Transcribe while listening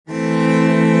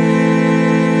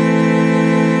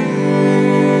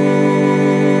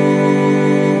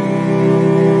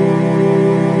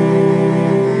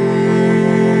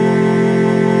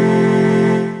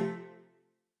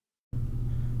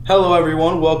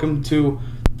everyone. Welcome to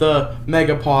the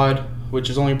Mega Pod,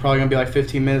 which is only probably going to be like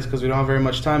 15 minutes because we don't have very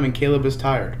much time and Caleb is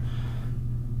tired.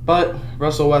 But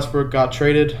Russell Westbrook got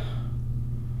traded.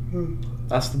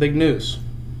 That's the big news.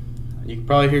 You can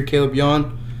probably hear Caleb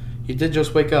yawn. He did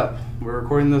just wake up. We're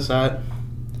recording this at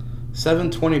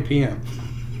 7:20 p.m.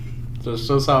 So it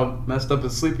shows how messed up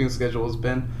his sleeping schedule has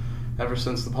been ever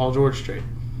since the Paul George trade.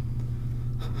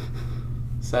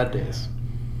 Sad days.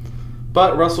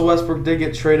 But Russell Westbrook did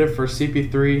get traded for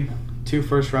CP3, 2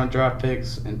 first-round draft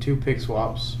picks, and 2 pick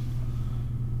swaps.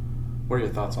 What are your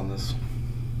thoughts on this?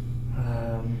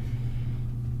 I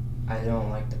don't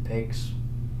like the picks.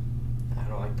 I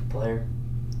don't like the player.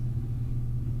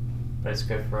 But it's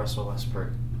good for Russell Westbrook.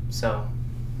 So,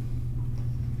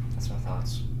 that's my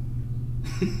thoughts.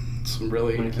 Some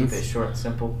really I'm going to keep it short and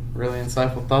simple. Really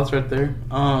insightful thoughts right there.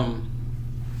 I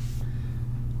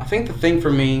think the thing for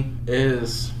me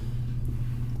is,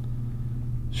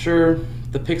 sure,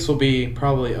 the picks will be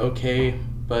probably okay,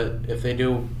 but if they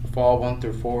do fall 1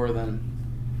 through 4, then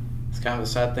it's kind of a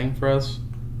sad thing for us.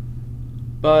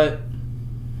 But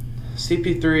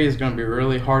CP3 is going to be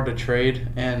really hard to trade,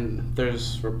 and there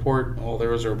was a report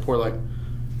like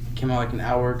came out like an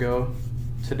hour ago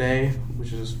today,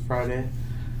 which is Friday,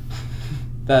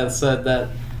 that said that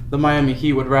the Miami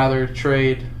Heat would rather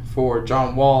trade for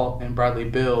John Wall and Bradley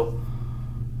Beal.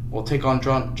 Will take on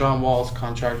John Wall's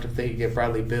contract if they get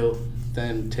Bradley Beal,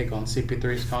 then take on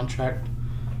CP3's contract.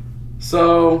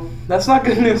 So that's not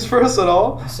good news for us at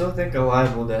all. I still think a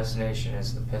liable destination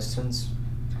is the Pistons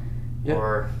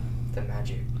or the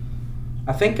Magic.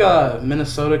 I think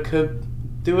Minnesota could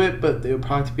do it, but it would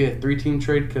probably have to be a 3-team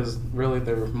trade because really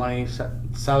their money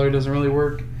salary doesn't really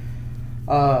work.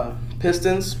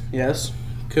 Pistons, yes,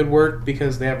 could work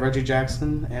because they have Reggie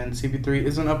Jackson, and CP3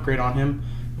 is an upgrade on him.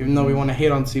 Even though we want to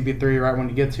hate on CP3 right when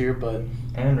he gets here, but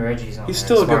and Reggie's on he's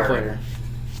still a good player.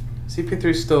 CP3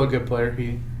 is still a good player.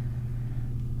 He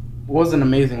wasn't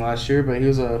amazing last year, but he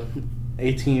was a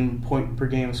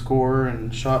 18-point-per-game scorer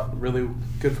and shot really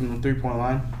good from the three-point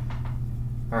line.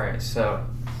 All right, so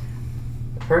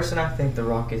the person I think the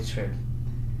Rockets should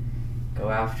go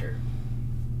after,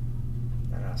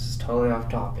 I know this is totally off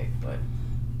topic, but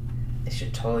they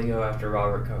should totally go after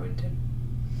Robert Covington.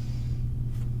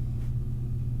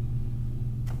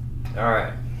 All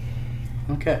right.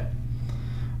 Okay.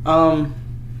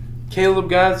 Caleb,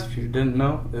 guys, if you didn't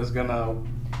know, is gonna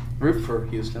root for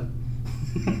Houston.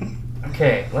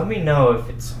 Okay, let me know if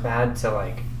it's bad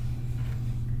to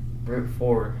root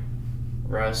for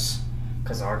Russ,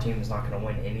 because our team is not gonna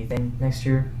win anything next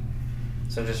year.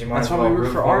 So just you might That's as why well we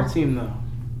root for our team, though.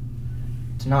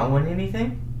 To not win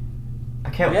anything? I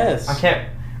can't. Yes. I can't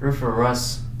root for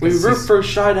Russ. We root for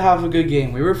Shai to have a good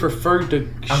game. We root for Ferg to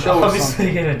show I'm us obviously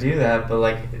something. gonna do that, but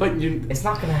it's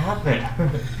not gonna happen.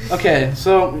 Okay,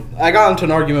 so I got into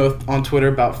an argument on Twitter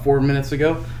about 4 minutes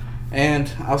ago,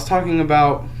 and I was talking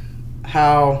about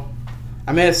how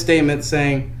I made a statement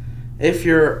saying if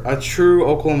you're a true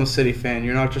Oklahoma City fan,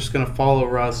 you're not just gonna follow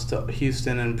Russ to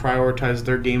Houston and prioritize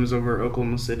their games over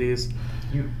Oklahoma City's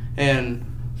and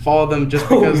follow them just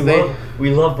because we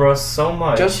love Russ so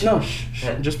much. Just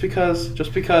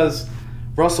because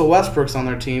Russell Westbrook's on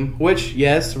their team, which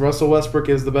yes, Russell Westbrook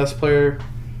is the best player,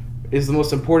 is the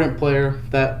most important player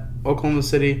that Oklahoma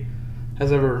City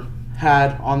has ever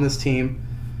had on this team.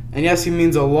 And yes, he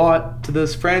means a lot to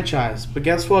this franchise. But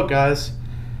guess what, guys?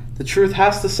 The truth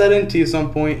has to set into you at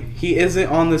some point. He isn't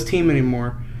on this team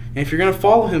anymore. And if you're going to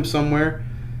follow him somewhere,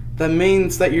 that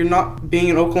means that you're not being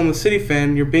an Oklahoma City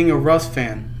fan, you're being a Russ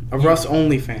fan. A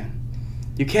Russ-only fan.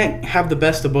 You can't have the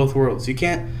best of both worlds. You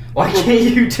can't... Why can't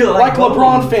you do like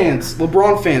LeBron fans.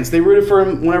 LeBron fans. They rooted for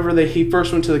him whenever he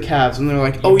first went to the Cavs, and they're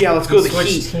like, "Oh yeah, let's go to the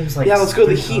Heat. Let's go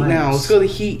to the Heat now. Let's go to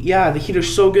the Heat. Yeah, the Heat are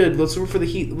so good. Let's root for the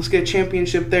Heat. Let's get a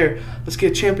championship there. Let's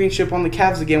get a championship on the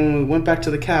Cavs again when we went back to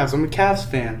the Cavs. I'm a Cavs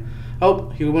fan.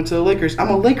 Oh, he went to the Lakers. I'm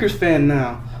a Lakers fan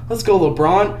now. Let's go,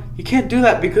 LeBron. You can't do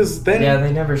that because then... Yeah,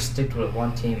 they never stick with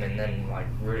one team and then,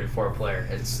 rooted for a player.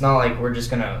 It's not like we're just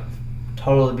going to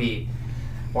totally be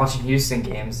watching Houston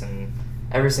games and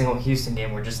every single Houston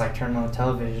game we're just, turning on the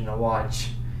television to watch.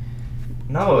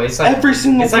 No, it's like... Every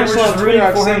single it's like we're just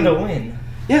rooting for him to win.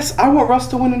 Yes, I want Russ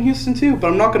to win in Houston, too,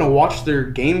 but I'm not going to watch their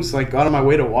games, go out of my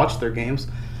way to watch their games.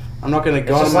 I'm not going to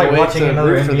go out of my way to root for them. It's just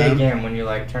like watching another NBA game when you,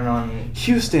 turn on...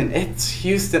 Houston. It's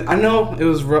Houston. I know it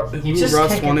was Russ wanted. You just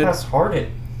can't get past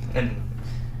Harden. And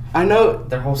I know...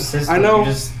 Their whole system. I know.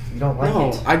 You don't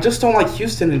like it. I just don't like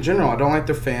Houston in general. I don't like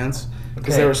their fans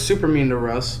because they were super mean to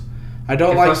Russ. I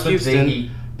don't like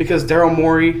Houston because Daryl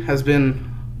Morey has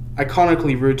been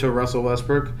iconically rude to Russell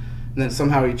Westbrook, and then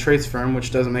somehow he trades for him,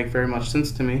 which doesn't make very much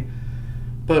sense to me.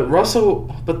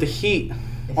 But the Heat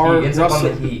If are he ends up on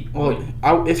Russell. the Heat,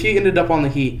 Well, if he ended up on the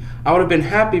Heat, I would have been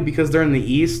happy because they're in the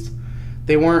East.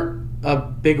 They weren't a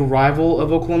big rival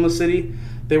of Oklahoma City.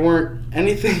 They weren't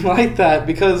anything like that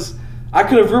because I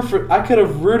could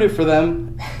have rooted for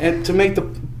them and to make the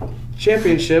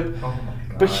championship. oh my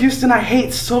God. But Houston, I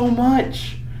hate so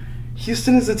much.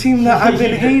 Houston is a team that I've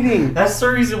been hating. That's the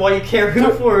reason why you can't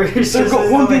root for it. It's They're just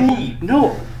go- on the 1v1. Heat.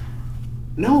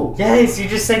 No. Yes, you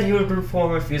just said you would root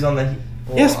for him if he was on the Heat.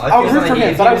 Well, Yes, if he I would was root on for the Heat,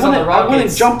 him, if but he was on the I wouldn't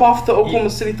Rockets, jump off the Oklahoma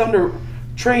City Thunder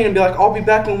train and be like, I'll be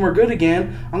back when we're good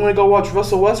again. I'm going to go watch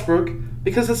Russell Westbrook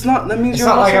because that means It's you're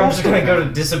not like Russell I'm just gonna Westbrook. go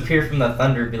to disappear from the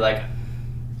Thunder and be like,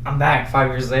 I'm back 5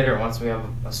 years later once we have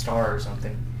a star or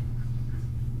something.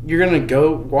 You're going to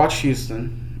go watch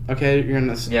Houston, okay? You're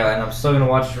going to... Yeah, and I'm still gonna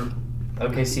watch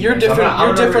OKC. You're games. So different. I'm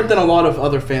You're gonna- different than a lot of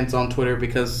other fans on Twitter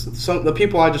because the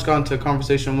people I just got into a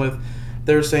conversation with,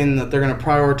 they're saying that they're going to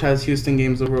prioritize Houston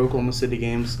games over Oklahoma City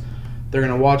games. They're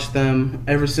going to watch them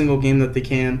every single game that they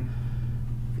can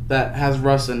that has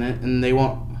Russ in it, and they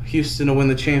want Houston to win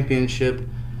the championship.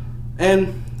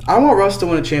 And I want Russ to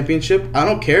win a championship. I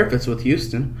don't care if it's with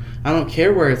Houston. I don't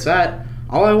care where it's at.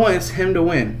 All I want is him to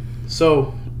win.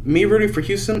 So me rooting for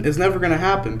Houston is never going to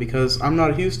happen because I'm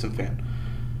not a Houston fan.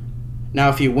 Now,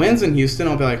 if he wins in Houston,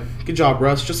 I'll be like, good job,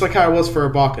 Russ, just like how I was for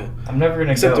Ibaka. I'm never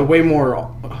gonna Except go. I'm way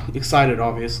more excited,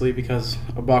 obviously, because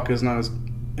Ibaka is not as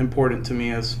important to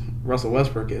me as Russell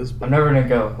Westbrook is. But I'm never gonna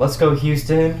go. Let's go,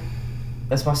 Houston.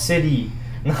 That's my city.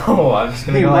 No, I'm just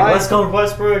gonna go like, Why? let's go,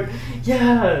 Westbrook.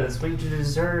 Yeah, that's what you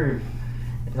deserve.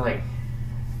 And like,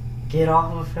 get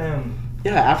off of him.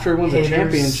 yeah, after he wins a Haters.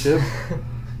 championship.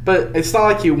 But it's not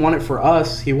like he won it for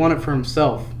us. He won it for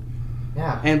himself.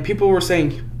 Yeah. And people were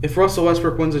saying, if Russell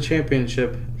Westbrook wins a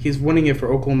championship, he's winning it for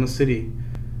Oklahoma City.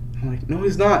 I'm like, no,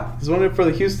 he's not. He's winning it for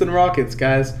the Houston Rockets,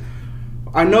 guys.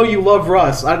 I know you love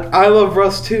Russ. I love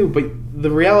Russ too, but the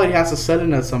reality has to set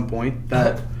in at some point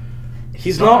that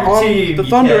he's not on the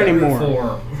Thunder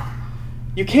anymore.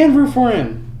 You can root for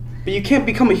him, but you can't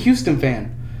become a Houston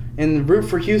fan and root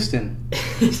for Houston.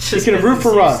 You can root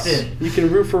for Russ. You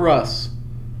can root for Russ.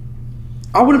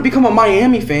 I wouldn't become a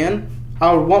Miami fan.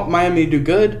 I would want Miami to do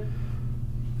good,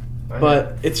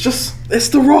 but it's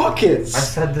the Rockets. I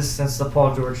said this since the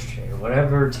Paul George trade.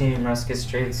 Whatever team Russ gets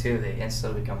traded to, they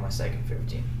instantly become my second favorite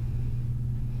team.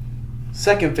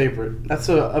 Second favorite. That's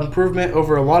an improvement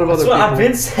over a lot of That's other what people. I've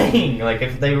been saying. Like,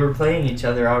 if they were playing each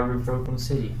other, I would root for Oklahoma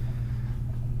City.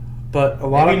 But a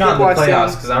lot Maybe of not people in the I playoffs,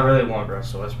 see. because I really want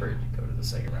Russell Westbrook to go to the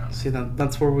second round. See,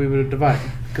 that's where we would have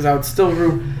divided. Because I would still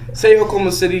root. Say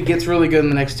Oklahoma City gets really good in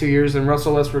the next 2 years, and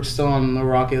Russell Westbrook's still on the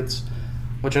Rockets,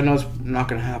 which I know is not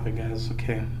going to happen, guys.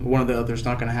 Okay, one of the others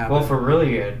not going to happen. Well, for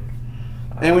really good.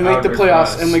 And we I make would the root for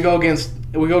playoffs, us. and we go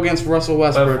against Russell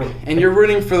Westbrook, for- and you're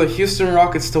rooting for the Houston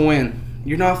Rockets to win.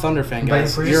 You're not a Thunder fan, But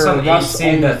guys. if we're You're just a some Russ team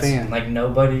only that's fan. like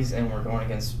nobodies, and we're going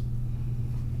against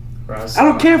Russ. I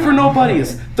don't care for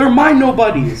nobodies. They're my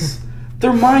nobodies.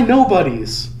 They're my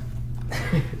nobodies.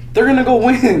 They're gonna go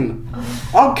win.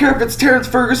 I don't care if it's Terrence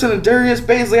Ferguson and Darius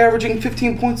Baisley averaging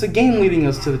 15 points a game leading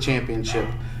us to the championship.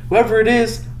 Whoever it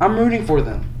is, I'm rooting for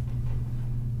them.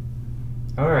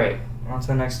 All right, on to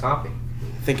the next topic.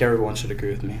 I think everyone should agree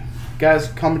with me. Guys,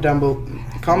 comment down below.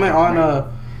 Comment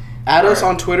on add us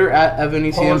on Twitter at Paul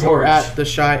EvanECM or George. at the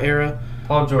Shy Era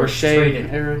Paul or George Shay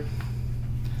traded Era.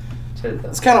 to the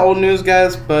It's kind of old news,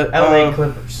 guys, but LA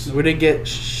Clippers we did get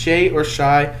Shay or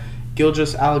Shy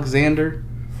Gilgeous Alexander,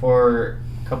 for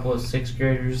a couple of sixth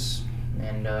graders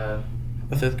and a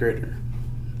 5th grader,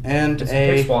 and some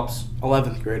a pick swaps.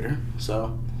 11th grader.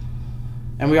 So,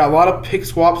 and we got a lot of pick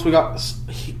swaps. We got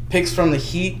picks from the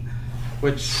Heat,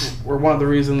 which were one of the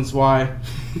reasons why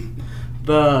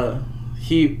the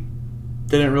Heat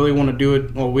didn't really want to do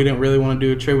it. Well, we didn't really want to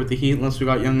do a trade with the Heat unless we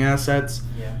got young assets.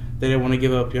 Yeah, They didn't want to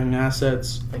give up young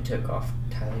assets. they took off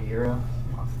Tyler Hero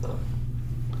off the trade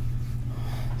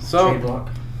So, block.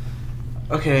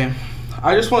 okay,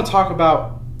 I just want to talk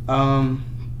about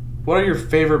what are your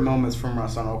favorite moments from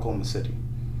us on Oklahoma City?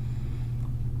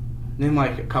 Name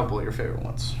like a couple of your favorite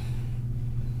ones.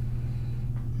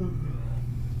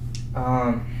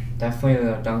 Definitely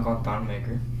the dunk on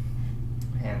Thonmaker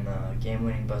and the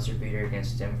game-winning buzzer beater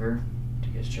against Denver to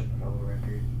get a triple-double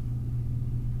record,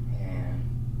 and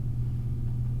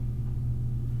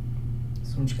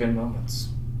so much good moments.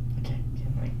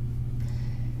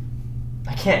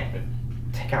 I can't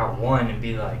pick out one and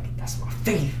be like, that's my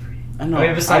favorite. I know. I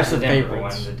mean, besides I the have Denver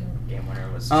one, favorites. the Denver game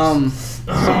winner was just,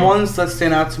 Some ones that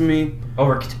stand out to me.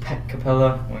 over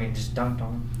Capella when he just dunked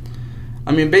on him.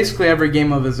 I mean, basically every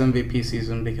game of his MVP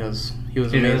season because he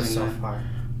was Dude, it amazing. was so there. far.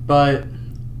 But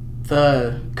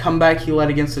The comeback he led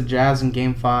against the Jazz in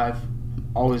Game 5.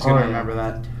 Always going to remember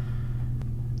that.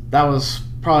 That was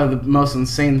probably the most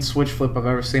insane switch flip I've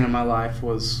ever seen in my life,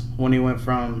 was when he went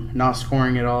from not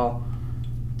scoring at all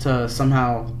to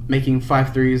somehow making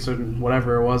 5 threes or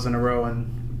whatever it was in a row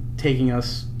and taking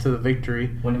us to the victory.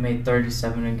 When he made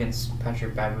 37 against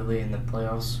Patrick Beverley in the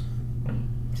playoffs, in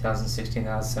 2016,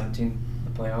 2017,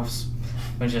 the playoffs,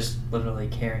 was just literally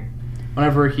carrying.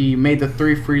 Whenever he made the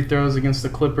 3 free throws against the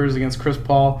Clippers, against Chris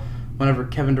Paul, whenever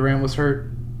Kevin Durant was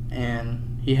hurt,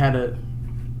 and he had to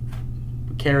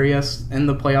carry us in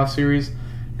the playoff series,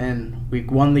 and we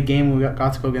won the game. We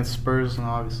got to go against Spurs, and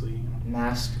obviously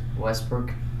Masked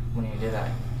Westbrook when he did that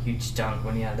huge dunk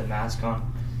when he had the mask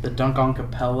on. the dunk on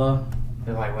Capella.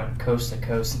 He like went coast to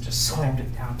coast and just slammed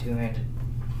it down two-handed.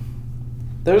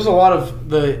 There's a lot of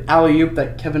the alley-oop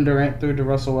that Kevin Durant threw to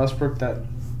Russell Westbrook that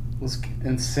was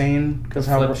insane because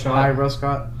how flip shot. high Russ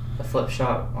got. The flip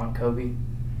shot on Kobe.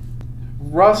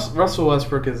 Russell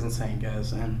Westbrook is insane,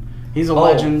 guys, and he's a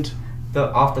legend.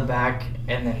 The off the back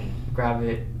and then grab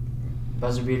it,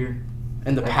 buzzer beater.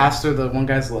 And the pass through the one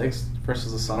guy's legs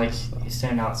versus the Suns. Like he's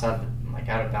standing outside, like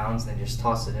out of bounds, and they just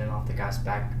tossed it in off the guy's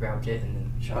back, grabbed it, and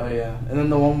then shot it. Oh yeah, and then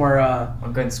the one where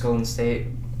against Golden State,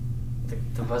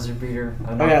 the buzzer beater.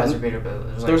 Not buzzer beater, but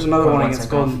it was there's another one against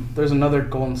Golden. Golden. There's another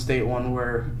Golden State one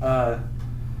where I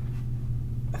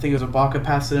think it was Ibaka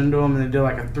passed it into him, and they did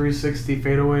like a 360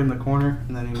 fadeaway in the corner,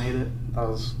 and then he made it. That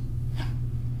was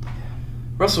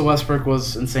Russell Westbrook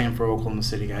was insane for Oklahoma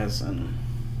City, guys, and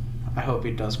I hope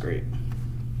he does great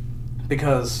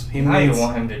because he I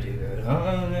want him to do good.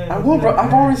 I've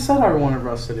already said I wanted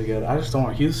Russ to do good. I just don't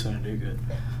want Houston to do good.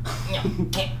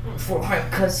 Can't root for him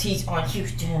because he's on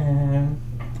Houston.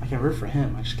 I can root for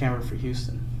him. I just can't root for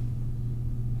Houston.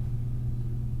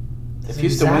 That's If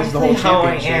Houston wins the whole exactly how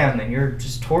I championship, am, and you're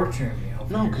just torturing me.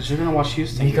 Over no, here. because you're gonna watch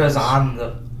Houston. Because games. I'm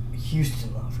the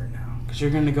Houston lover now. Because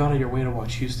you're gonna go out of your way to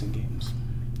watch Houston games.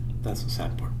 That's the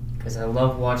sad part. Because I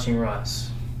love watching Russ.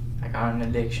 I got an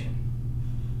addiction.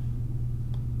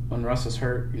 When Russ is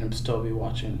hurt, you're gonna still be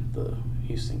watching the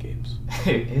Houston games.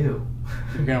 Ew.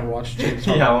 You're gonna watch James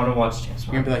Harden. Yeah, I want to watch James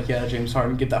You're Harden. gonna be like, yeah, James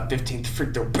Harden, get that 15th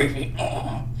free throw, baby.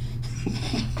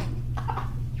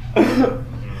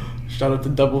 Shout out to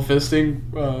double fisting.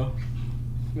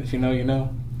 If you know, you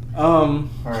know.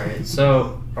 Alright,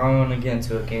 so I want to get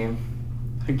into a game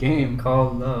A game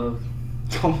called Love.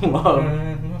 called Love.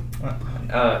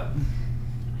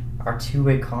 Our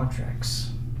two-way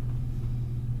contracts.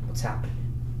 What's happening?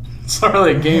 It's not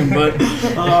really a game, but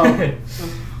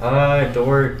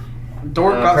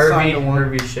Dort got signed to one.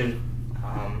 Hervey should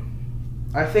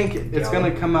I think it's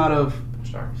gonna come out of.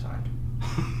 start signed.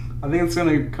 I think it's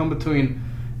gonna come between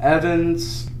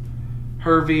Evans,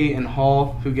 Hervey, and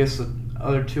Hall, who gets the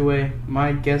other two-way.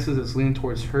 My guess is it's leaning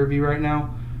towards Hervey right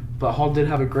now, but Hall did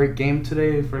have a great game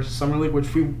today versus Summer League,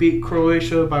 which we beat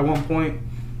Croatia by 1 point.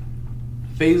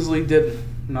 Baisley did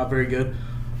not very good,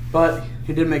 but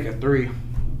he did make a 3,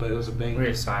 but it was a bang.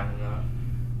 We're signing though.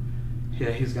 Yeah,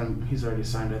 he's already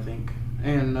signed, I think.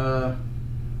 And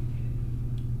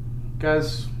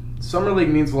guys, Summer League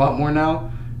means a lot more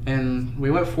now, and we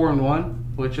went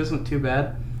 4-1, which isn't too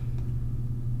bad.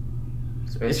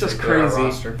 It's just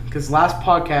crazy because last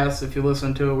podcast, if you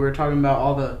listen to it, we were talking about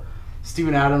all the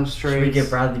Steven Adams trades. Should we get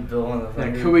Bradley Beal on the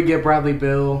thing? Could we get Bradley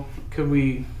Beal? Could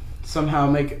we somehow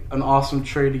make an awesome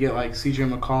trade to get like CJ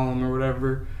McCollum or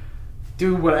whatever?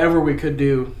 Do whatever we could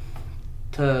do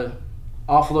to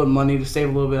offload money, to save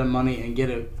a little bit of money and get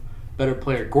a better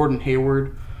player. Gordon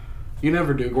Hayward. You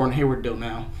never do a Gordon Hayward deal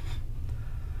now.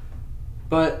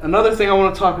 But another thing I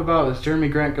want to talk about is Jeremy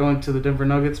Grant going to the Denver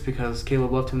Nuggets because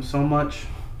Caleb loved him so much.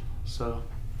 So,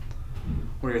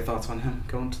 what are your thoughts on him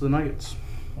going to the Nuggets?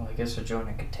 Well, I guess they're joining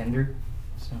a contender,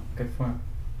 so good for him.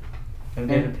 And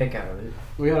we get a pick out of it.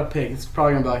 We got a pick. It's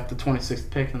probably going to be like the 26th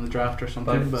pick in the draft or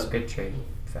something. But it's a good trade, in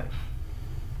fact.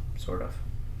 Sort of.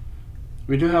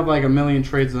 We do have like a million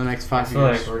trades in the next 5 I feel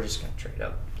years. like we're just going to trade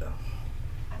up, though.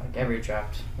 Like every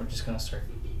draft, we're just going to start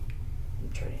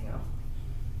trading up.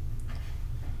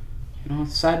 You know,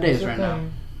 it's sad days right now.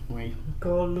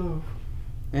 God love.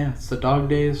 Yeah, it's the dog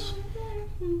days.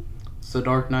 It's the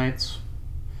dark nights.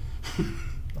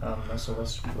 Russell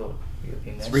Westbrook, you'll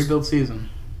be next. It's rebuild season.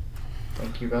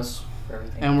 Thank you, Russ, for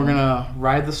everything. And we're going to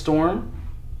ride the storm.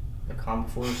 The calm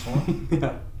before the storm.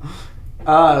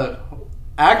 Yeah.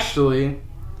 Actually,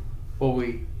 what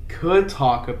we could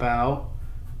talk about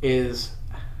is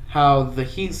how the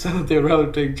Heat said that they'd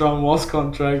rather take John Wall's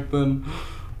contract than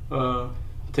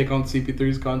take on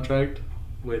CP3's contract,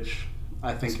 which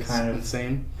I think is kind of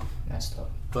insane. Messed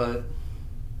up. But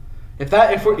he's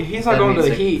not That going to means, the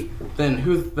like- Heat, then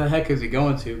who the heck is he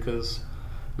going to? Because,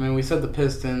 I mean, we said the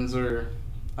Pistons or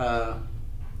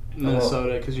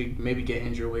Minnesota because you maybe get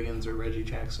Andrew Wiggins or Reggie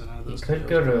Jackson out of He those. could deals.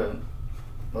 go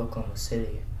to Oklahoma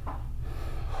City.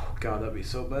 God, that'd be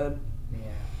so bad. Yeah.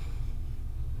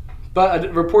 But a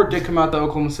report did come out that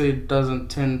Oklahoma City doesn't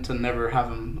tend to never have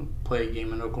him play a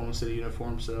game in Oklahoma City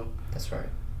uniform. So That's right.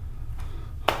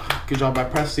 good job by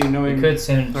Presti We knowing could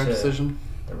send him their to decision.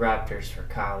 the Raptors for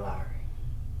Kyle Lowry.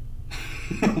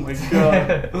 Oh my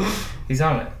god. He's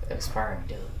on an expiring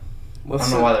deal. I Let's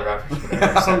don't know why the Raptors would ever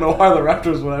I don't send know that. why the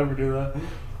Raptors would ever do that.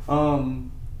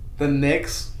 The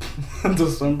Knicks in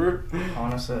December.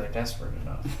 Honestly, they're desperate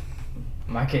enough.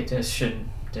 My kid just should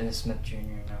Dennis Smith Jr. know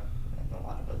and a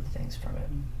lot of other things from it.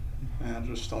 I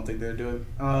just don't think they'd do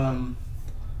it.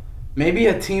 Maybe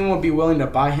a team would be willing to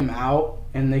buy him out,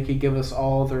 and they could give us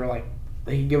all their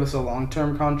they could give us a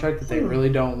long-term contract that they really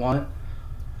don't want,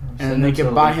 and then Send they him to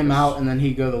could the buy him Lakers. out, and then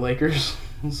he'd go to the Lakers.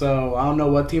 So I don't know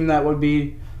what team that would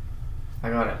be. I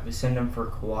got it. We send him for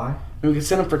Kawhi. We could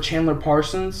send him for Chandler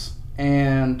Parsons,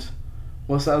 and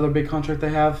what's the other big contract they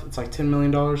have? It's like $10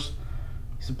 million.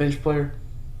 He's a bench player.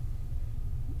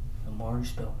 Amari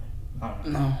Spillman. I don't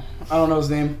know. No, I don't know his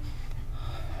name.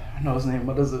 I know his name.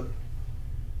 What is it?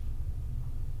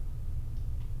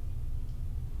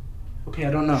 Okay,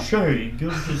 I don't know. Shay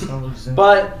Gilgeous-Alexander.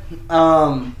 But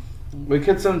we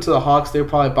could send him to the Hawks. They would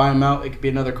probably buy him out. It could be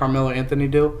another Carmelo Anthony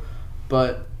deal.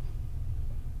 But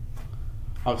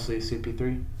obviously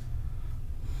CP3.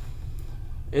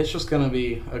 It's just going to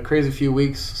be a crazy few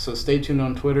weeks. So stay tuned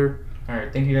on Twitter.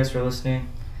 Alright, thank you guys for listening.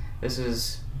 This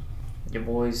is your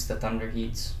boys, the Thunder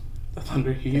Heats. The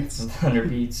Thunder The Heats. Thunder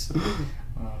Beats.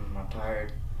 I'm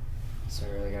tired, so I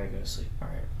really gotta go to sleep.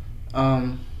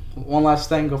 Alright. One last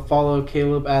thing. Go follow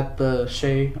Caleb at the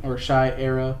Shy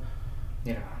Era.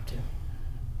 You don't have to.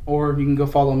 Or you can go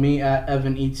follow me at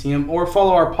Evan ETM. Or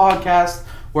follow our podcast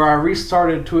where I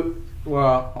restarted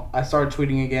I started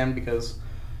tweeting again because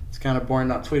it's kind of boring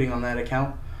not tweeting on that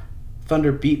account.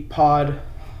 Thunder Beat Pod.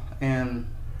 And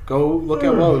go look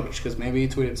at Woj because maybe he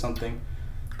tweeted something.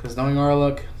 Because knowing our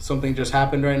luck, something just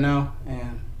happened right now.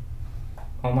 And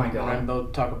Oh my I'm god. about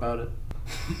to talk about it.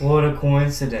 What a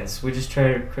coincidence. We just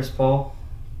traded Chris Paul.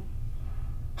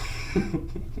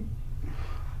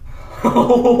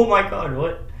 Oh my god,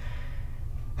 what?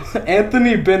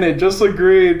 Anthony Bennett just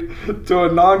agreed to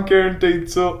a non-guaranteed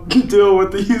deal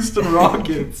with the Houston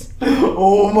Rockets.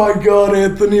 Oh my god,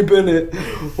 Anthony Bennett.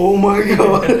 Oh my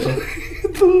god.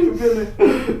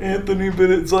 Anthony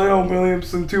Bennett, Zion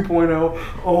Williamson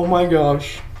 2.0. Oh my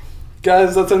gosh.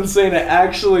 Guys, that's insane. It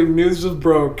actually, news just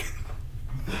broke.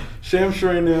 Shams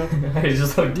right now. I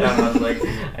just looked down and I was like,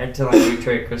 I had to like we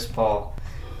trade Chris Paul.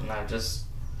 And I just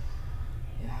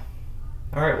yeah.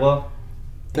 Alright, well,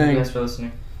 thank you Thanks. guys for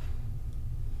listening.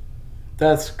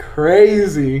 That's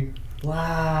crazy.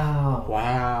 Wow.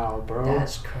 Wow, bro.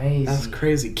 That's crazy. That's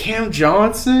crazy. Cam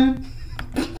Johnson?